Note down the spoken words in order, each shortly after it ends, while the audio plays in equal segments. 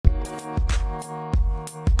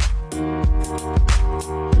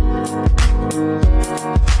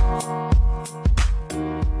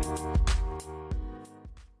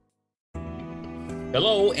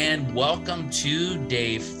and welcome to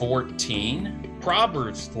day 14,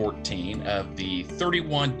 Proverbs 14 of the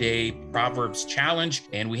 31-day Proverbs challenge.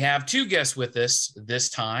 And we have two guests with us this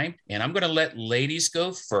time, and I'm going to let ladies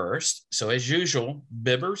go first. So as usual,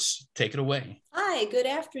 Bibbers, take it away. Hi, good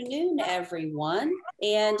afternoon, everyone.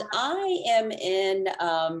 And I am in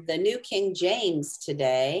the New King James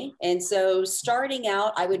today. And so starting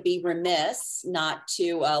out, I would be remiss not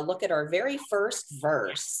to look at our very first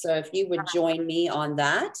verse. So if you would join me on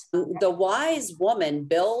that. The wise woman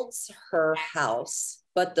builds her house,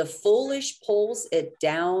 but the foolish pulls it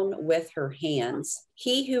down with her hands.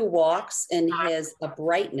 He who walks in his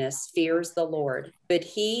uprightness fears the Lord, but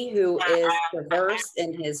he who is perverse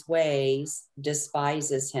in his ways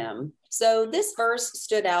despises him. So this verse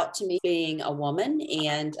stood out to me being a woman,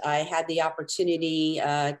 and I had the opportunity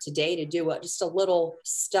today to do just a little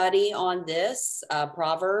study on this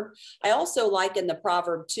proverb. I also like in the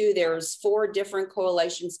proverb too, there's 4 different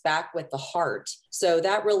correlations back with the heart. So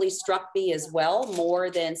that really struck me as well, more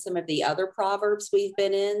than some of the other proverbs we've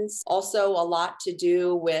been in. Also a lot to do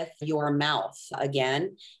with your mouth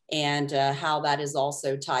again, and how that is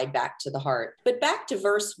also tied back to the heart. But back to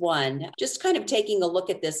verse 1, just kind of taking a look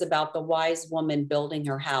at this about the wise woman building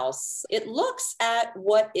her house. It looks at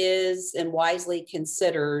what is and wisely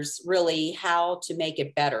considers really how to make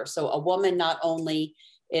it better. So a woman not only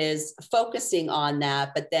is focusing on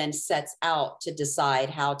that, but then sets out to decide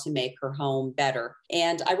how to make her home better.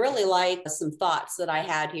 And I really like some thoughts that I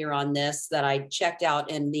had here on this that I checked out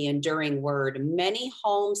in the Enduring Word. Many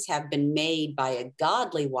homes have been made by a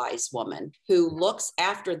godly wise woman who looks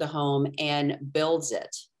after the home and builds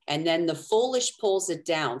it. And then the foolish pulls it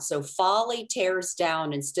down. So folly tears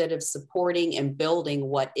down instead of supporting and building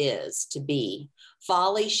what is to be.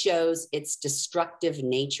 Folly shows its destructive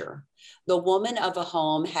nature. The woman of a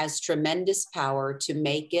home has tremendous power to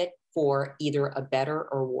make it for either a better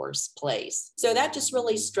or worse place. So that just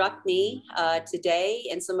really struck me today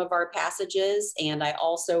in some of our passages. And I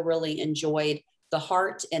also really enjoyed the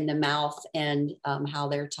heart and the mouth and how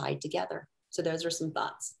they're tied together. So those are some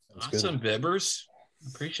thoughts. Awesome, Bibbers.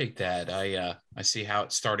 Appreciate that. I see how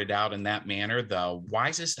it started out in that manner. The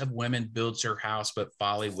wisest of women builds her house, but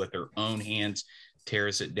folly with her own hands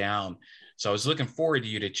tears it down. So I was looking forward to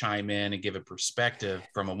you to chime in and give a perspective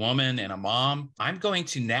from a woman and a mom. I'm going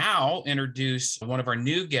to now introduce one of our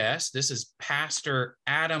new guests. This is Pastor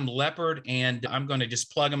Adam Leopard, and I'm going to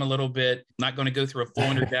just plug him a little bit. I'm not going to go through a full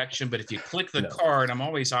introduction, but if you click the card, I'm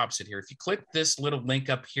always opposite here. If you click this little link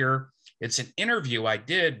up here, it's an interview I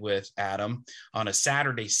did with Adam on a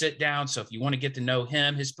Saturday sit down. So if you want to get to know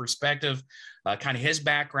him, his perspective, kind of his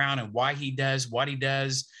background and why he does what he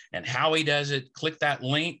does and how he does it, click that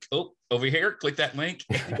link. Oh, over here, click that link.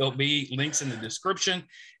 There'll be links in the description.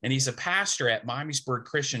 And he's a pastor at Miamisburg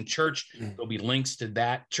Christian Church. There'll be links to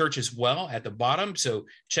that church as well at the bottom. So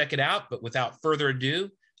check it out. But without further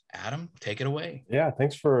ado, Adam, take it away. Yeah,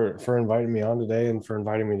 thanks for inviting me on today and for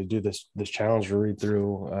inviting me to do this challenge to read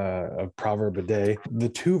through a proverb a day. The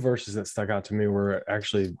 2 verses that stuck out to me were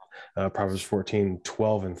actually Proverbs 14,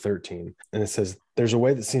 12 and 13. And it says, "There's a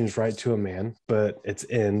way that seems right to a man, but its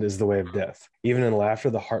end is the way of death. Even in laughter,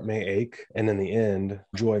 the heart may ache, and in the end,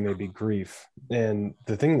 joy may be grief." And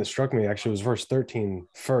the thing that struck me actually was verse 13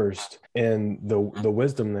 first. And the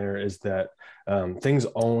wisdom there is that things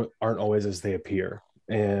aren't always as they appear.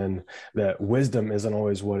 And that wisdom isn't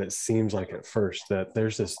always what it seems like at first, that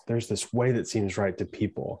there's this way that seems right to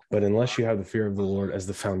people. But unless you have the fear of the Lord as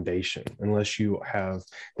the foundation, unless you have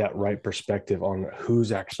that right perspective on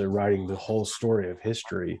who's actually writing the whole story of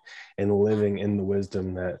history and living in the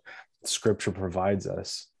wisdom that Scripture provides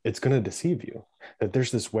us, it's going to deceive you. That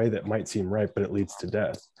there's this way that might seem right, but it leads to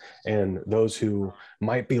death. And those who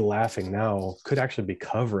might be laughing now could actually be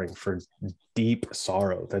covering for deep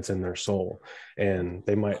sorrow that's in their soul. And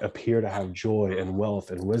they might appear to have joy and wealth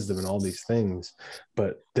and wisdom and all these things,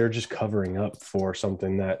 but they're just covering up for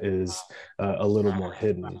something that is a little more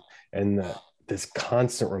hidden. And that this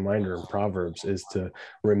constant reminder in Proverbs is to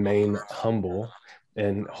remain humble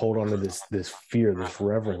and hold on to this fear, this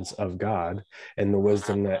reverence of God and the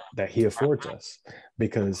wisdom that he affords us,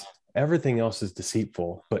 because everything else is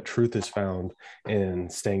deceitful, but truth is found in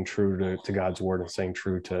staying true to God's word and staying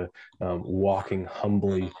true to walking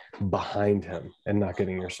humbly behind him and not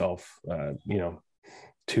getting yourself,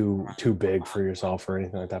 too big for yourself or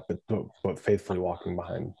anything like that, but faithfully walking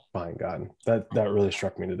behind behind God. That really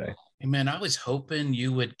struck me today. Amen. I was hoping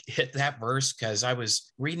you would hit that verse because I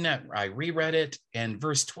was reading that. I reread it, and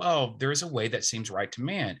verse 12, there is a way that seems right to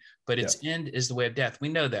man, but its end is the way of death. We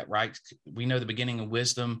know that, right? We know the beginning of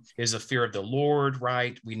wisdom is a fear of the Lord,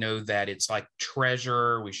 right? We know that it's like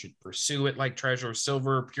treasure. We should pursue it like treasure,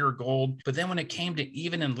 silver, pure gold. But then when it came to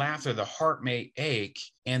even in laughter, the heart may ache,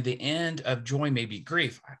 and the end of joy may be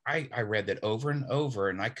grief. I read that over and over,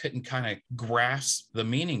 and I couldn't kind of grasp the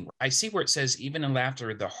meaning. I see where it says, even in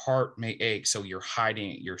laughter, the heart may ache. So you're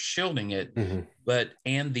hiding it, you're shielding it.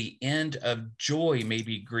 And the end of joy may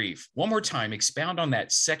be grief. One more time, expound on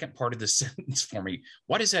that second part of the sentence for me.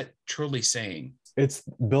 What is that truly saying? It's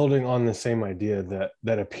building on the same idea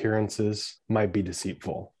that appearances might be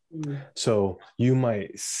deceitful. So you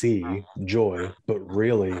might see joy, but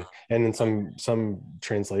really, and in some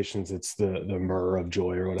translations, it's the myrrh of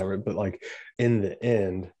joy or whatever, but like in the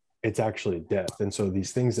end, it's actually death. And so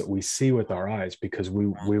these things that we see with our eyes, because we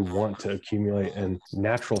want to accumulate, and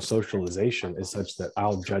natural socialization is such that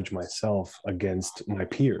I'll judge myself against my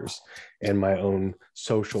peers and my own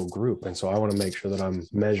social group. And so I want to make sure that I'm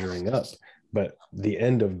measuring up. But the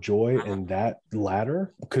end of joy in that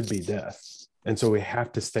ladder could be death. And so we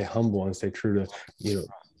have to stay humble and stay true to,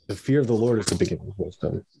 the fear of the Lord is the beginning of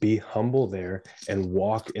wisdom. Be humble there and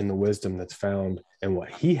walk in the wisdom that's found in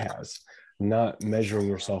what he has, not measuring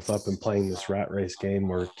yourself up and playing this rat race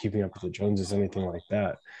game or keeping up with the Joneses, anything like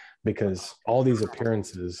that, because all these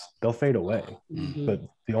appearances, they'll fade away. But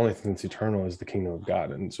the only thing that's eternal is the kingdom of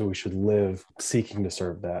God. And so we should live seeking to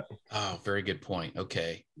serve that. Oh, very good point.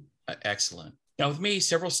 Okay. Excellent. Now, with me,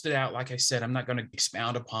 several stood out. Like I said, I'm not going to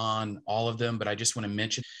expound upon all of them, but I just want to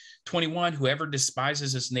mention 21, whoever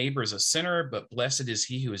despises his neighbor is a sinner, but blessed is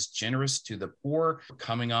he who is generous to the poor.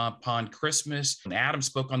 Coming upon Christmas, and Adam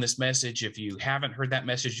spoke on this message. If you haven't heard that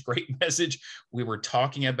message, great message. We were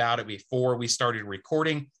talking about it before we started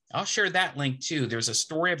recording. I'll share that link too. There's a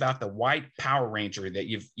story about the white Power Ranger that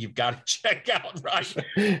you've got to check out, right?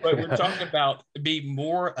 But we're talking about be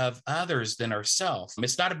more of others than ourselves.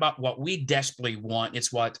 It's not about what we desperately want.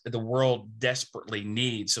 It's what the world desperately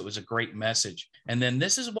needs. So it was a great message. And then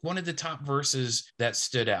this is one of the top verses that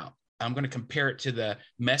stood out. I'm going to compare it to the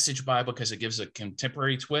Message Bible because it gives a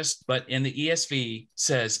contemporary twist. But in the ESV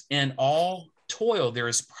says, in all toil there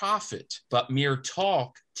is profit, but mere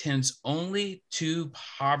talk tends only to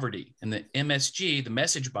poverty. And the MSG, the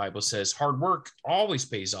Message Bible, says hard work always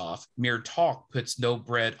pays off. Mere talk puts no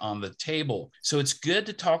bread on the table. So it's good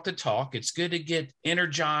to talk the talk. It's good to get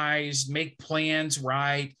energized, make plans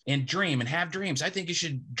right, and dream and have dreams. I think you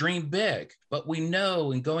should dream big. But we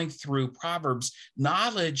know in going through Proverbs,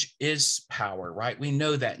 knowledge is power, right? We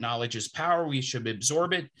know that knowledge is power. We should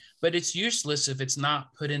absorb it, but it's useless if it's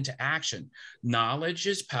not put into action. Knowledge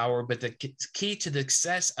is power, but the key to the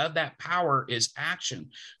success of that power is action.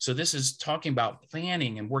 So this is talking about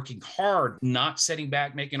planning and working hard, not sitting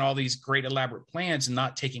back, making all these great elaborate plans and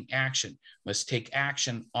not taking action. Must take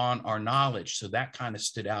action on our knowledge. So that kind of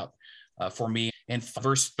stood out for me. In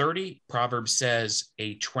verse 30, Proverbs says,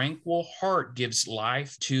 a tranquil heart gives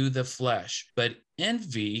life to the flesh, but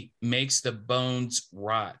envy makes the bones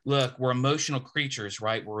rot. Look, we're emotional creatures,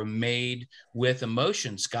 right? We're made with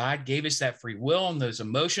emotions. God gave us that free will and those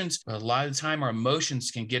emotions, but a lot of the time our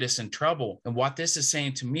emotions can get us in trouble. And what this is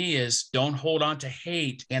saying to me is don't hold on to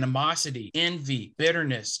hate, animosity, envy,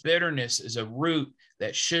 bitterness. Bitterness is a root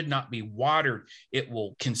that should not be watered. It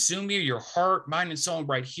will consume you. Your heart, mind, and soul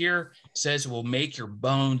right here says it will make your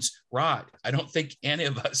bones rot. I don't think any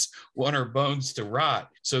of us want our bones to rot.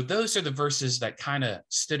 So those are the verses that kind of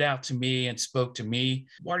stood out to me and spoke to me.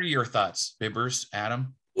 What are your thoughts, Bibbers,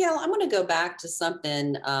 Adam? Yeah, I'm going to go back to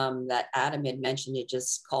something that Adam had mentioned. It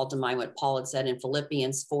just called to mind what Paul had said in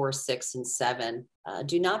Philippians 4, 6, and 7.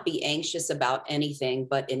 Do not be anxious about anything,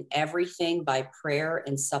 but in everything by prayer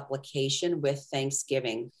and supplication with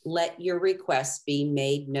thanksgiving. Let your requests be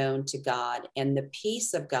made known to God, and the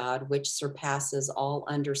peace of God, which surpasses all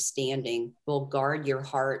understanding, will guard your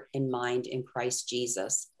heart and mind in Christ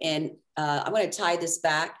Jesus. And I'm going to tie this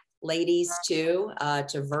back, ladies, to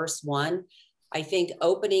verse 1. I think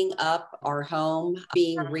opening up our home,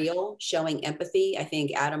 being real, showing empathy. I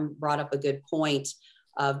think Adam brought up a good point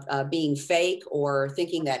of being fake or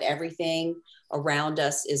thinking that everything around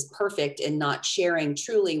us is perfect and not sharing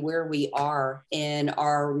truly where we are in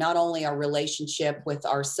our, not only our relationship with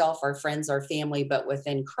ourself, our friends, our family, but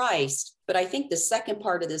within Christ. But I think the second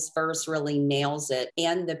part of this verse really nails it.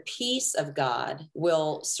 And the peace of God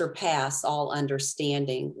will surpass all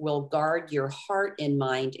understanding, will guard your heart and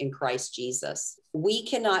mind in Christ Jesus. We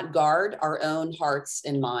cannot guard our own hearts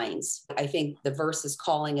and minds. I think the verse is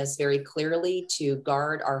calling us very clearly to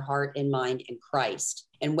guard our heart and mind in Christ.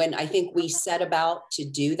 And when I think we set about to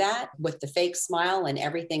do that with the fake smile and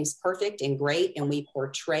everything's perfect and great, and we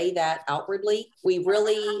portray that outwardly, we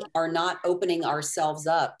really are not opening ourselves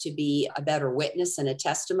up to be a better witness and a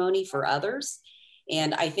testimony for others.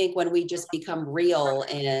 And I think when we just become real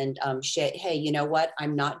and hey, you know what?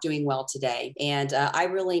 I'm not doing well today. And I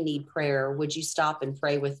really need prayer. Would you stop and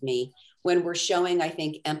pray with me? When we're showing, I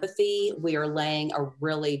think, empathy, we are laying a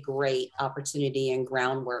really great opportunity and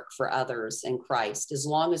groundwork for others in Christ, as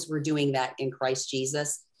long as we're doing that in Christ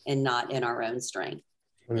Jesus and not in our own strength.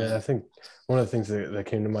 And then I think one of the things that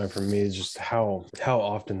came to mind for me is just how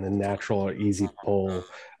often the natural or easy pull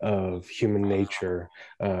of human nature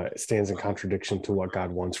stands in contradiction to what God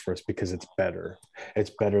wants for us, because it's better.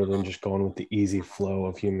 It's better than just going with the easy flow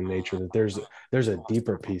of human nature. That there's a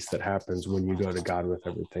deeper peace that happens when you go to God with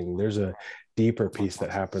everything. There's a deeper peace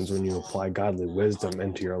that happens when you apply godly wisdom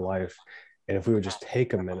into your life. And if we would just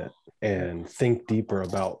take a minute and think deeper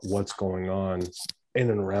about what's going on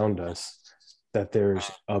in and around us, that there's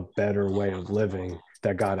a better way of living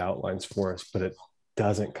that God outlines for us, but it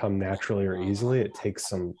doesn't come naturally or easily. It takes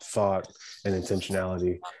some thought and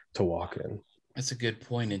intentionality to walk in. That's a good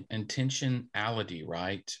point. Intentionality,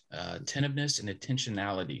 right? Attentiveness and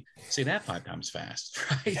intentionality. Say that 5 times fast,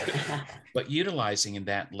 right? But utilizing in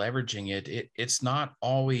that, leveraging it's not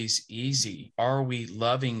always easy. Are we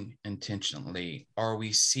loving intentionally? Are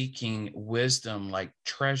we seeking wisdom like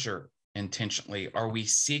treasure intentionally? Are we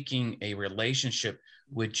seeking a relationship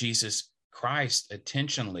with Jesus Christ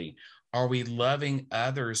intentionally? Are we loving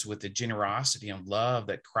others with the generosity and love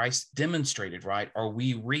that Christ demonstrated, right? Are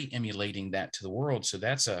we re-emulating that to the world? So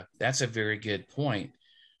that's a very good point.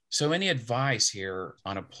 So any advice here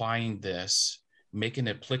on applying this, making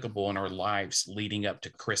it applicable in our lives leading up to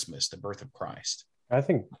Christmas, the birth of Christ? I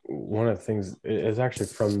think one of the things is actually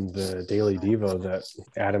from the Daily Devo that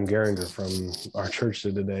Adam Geringer from our church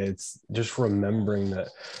did today. It's just remembering that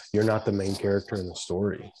you're not the main character in the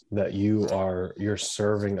story, that you're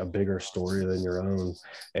serving a bigger story than your own,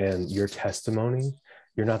 and your testimony,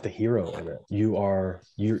 you're not the hero in it.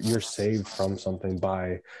 You're saved from something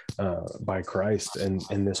by Christ,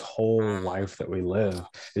 and this whole life that we live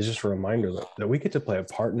is just a reminder that we get to play a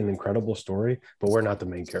part in an incredible story, but we're not the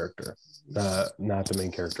main character. Not the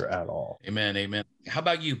main character at all. Amen. Amen. How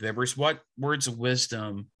about you, Bibbers? What words of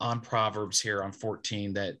wisdom on Proverbs here on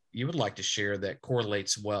 14 that you would like to share that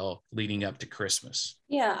correlates well leading up to Christmas?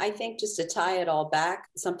 Yeah, I think just to tie it all back,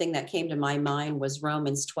 something that came to my mind was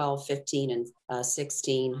Romans 12, 15 and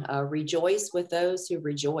 16. Rejoice with those who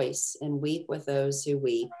rejoice and weep with those who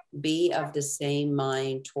weep. Be of the same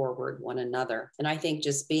mind toward one another. And I think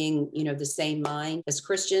just being, the same mind as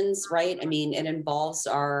Christians, right? I mean, it involves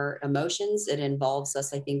our emotions. It involves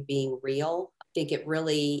us, I think, being real. I think it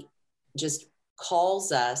really just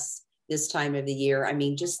calls us this time of the year. I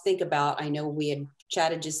mean, just think about, I know we had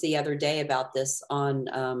chatted just the other day about this on,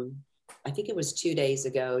 I think it was 2 days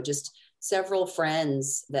ago, just several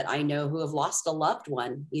friends that I know who have lost a loved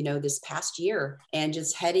one, this past year. And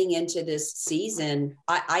just heading into this season,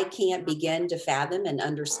 I can't begin to fathom and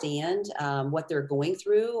understand what they're going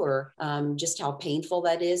through, or just how painful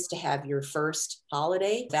that is to have your first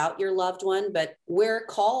holiday without your loved one. But we're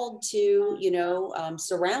called to,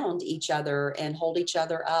 surround each other and hold each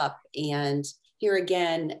other up. And here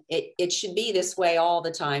again, it should be this way all the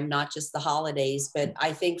time, not just the holidays. But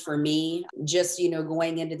I think for me, just,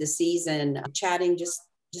 going into the season, chatting just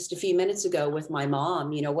a few minutes ago with my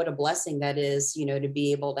mom, what a blessing that is, to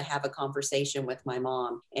be able to have a conversation with my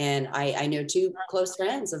mom. And I know 2 close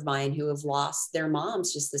friends of mine who have lost their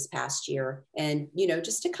moms just this past year. And,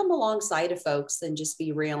 just to come alongside of folks and just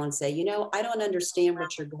be real and say, I don't understand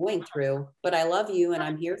what you're going through, but I love you and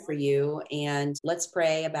I'm here for you. And let's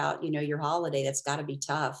pray about, your holiday. That's got to be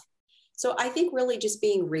tough. So I think really just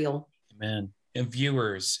being real. Amen. And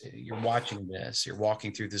viewers, you're watching this, you're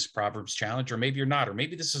walking through this Proverbs challenge, or maybe you're not, or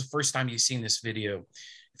maybe this is the first time you've seen this video.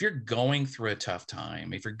 If you're going through a tough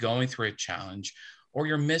time, if you're going through a challenge, or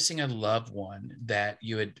you're missing a loved one that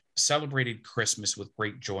you had celebrated Christmas with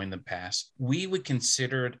great joy in the past, we would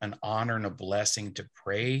consider it an honor and a blessing to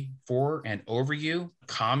pray for and over you.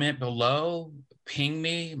 Comment below, ping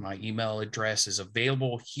me. My email address is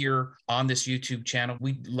available here on this YouTube channel.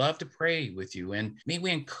 We'd love to pray with you, and may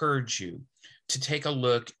we encourage you to take a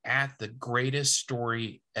look at the greatest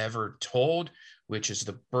story ever told, which is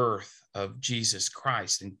the birth of Jesus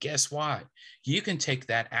Christ. And guess what? You can take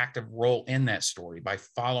that active role in that story by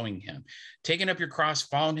following him, taking up your cross,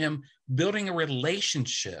 following him, building a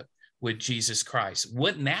relationship with Jesus Christ.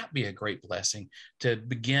 Wouldn't that be a great blessing to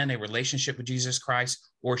begin a relationship with Jesus Christ,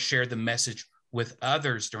 or share the message with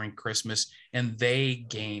others during Christmas and they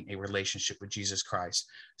gain a relationship with Jesus Christ?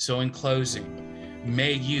 So in closing,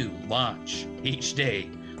 may you launch each day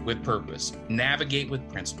with purpose, navigate with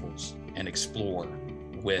principles, and explore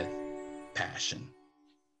with passion.